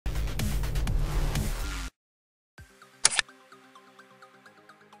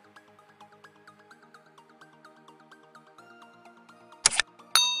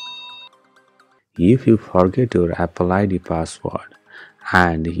If you forget your Apple ID password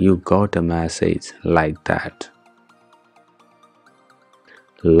and you got a message like that.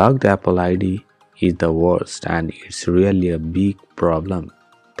 Locked Apple ID is the worst, and it's really a big problem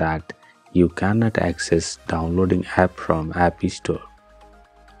that you cannot access downloading app from App Store.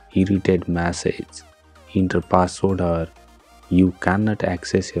 Irritated message, enter password, or you cannot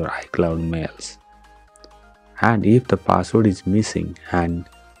access your iCloud mails. And if the password is missing and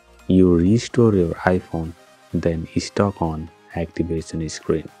you restore your iPhone, then stuck on activation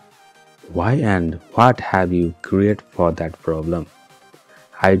screen. Why and what have you created for that problem?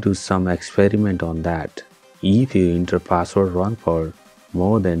 I do some experiment on that. If you enter password wrong for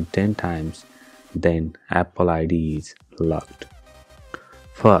more than 10 times, then Apple ID is locked.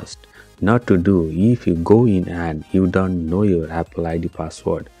 First, not to do if you go in and you don't know your Apple ID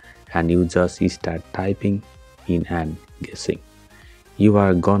password and you just start typing in and guessing. You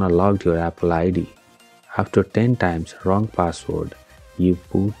are gonna log your Apple ID. After 10 times wrong password you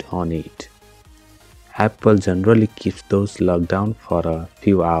put on it. Apple generally keeps those locked down for a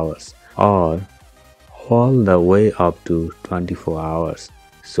few hours or all the way up to 24 hours.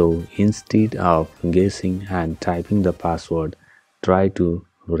 So instead of guessing and typing the password, try to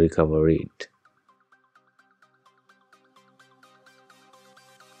recover it.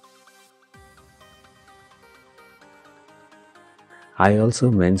 I also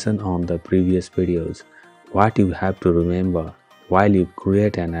mentioned on the previous videos what you have to remember while you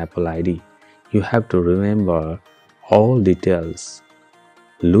create an Apple ID. You have to remember all details.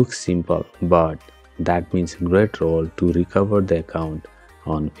 Looks simple, but that means great role to recover the account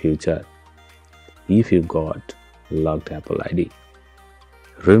on future if you got locked Apple ID.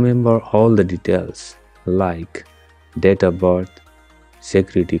 Remember all the details like date of birth,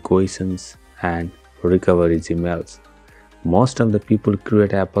 security questions, and recovery emails. Most of the people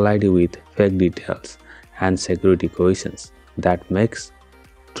create Apple ID with fake details and security questions that makes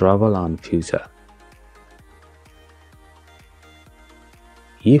trouble on future.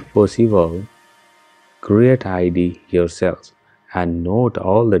 If possible, create ID yourself and note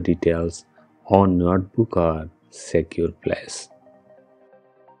all the details on notebook or secure place.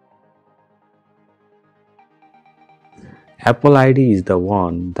 Apple ID is the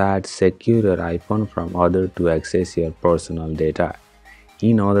one that secures your iPhone from others to access your personal data.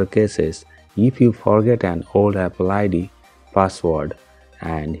 In other cases, if you forget an old Apple ID password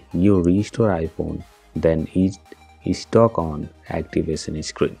and you restore iPhone, then it is stuck on activation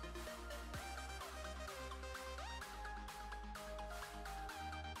screen.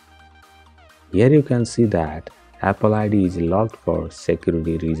 Here you can see that Apple ID is locked for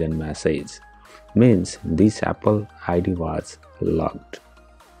security reason message. Means this Apple ID was locked.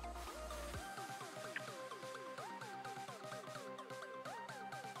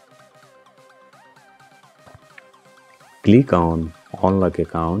 Click on Unlock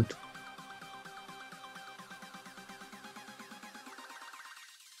Account.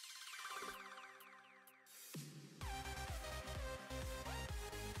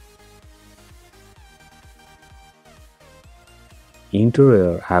 Enter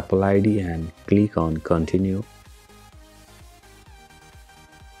your Apple ID and click on Continue.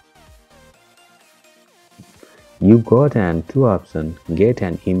 You got two options: get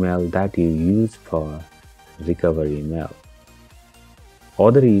an email that you use for recovery email.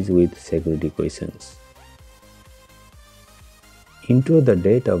 Other is with security questions. Enter the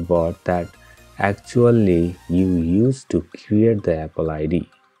date of birth that actually you used to create the Apple ID.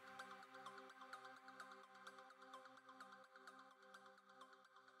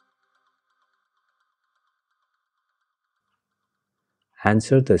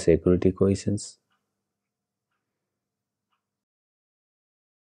 Answer the security questions.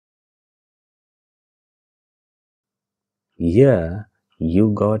 Here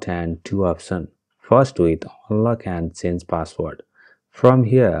you got two options. First with unlock and change password. From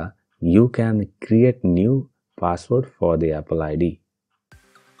here you can create new password for the Apple ID.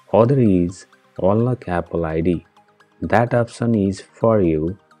 Other is unlock Apple ID. That option is for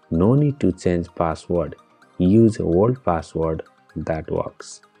you. No need to change password. Use old password that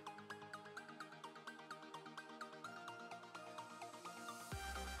works.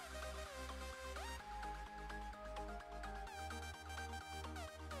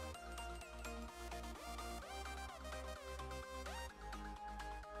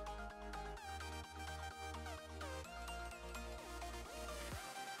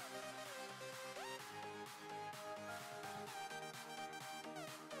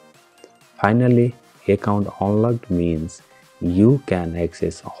 Finally, account unlocked means you can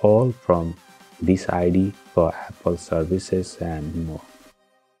access all from this ID for Apple services and more.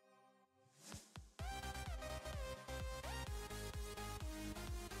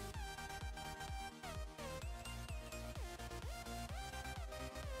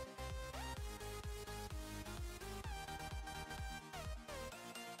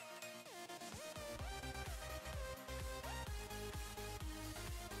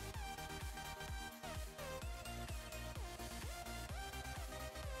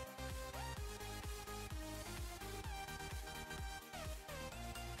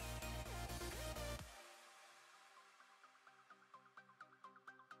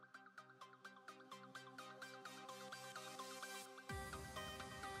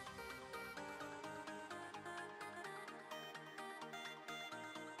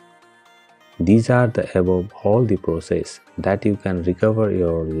 These are the above all the process that you can recover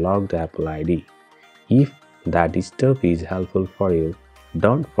your logged Apple ID. If that stuff is helpful for you,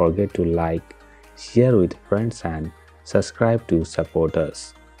 don't forget to like, share with friends and subscribe to support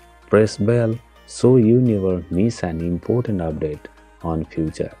us. Press bell so you never miss an important update on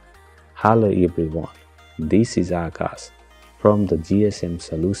future. Hello everyone, this is Akash from the GSM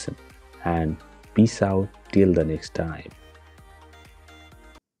Solution and peace out till the next time.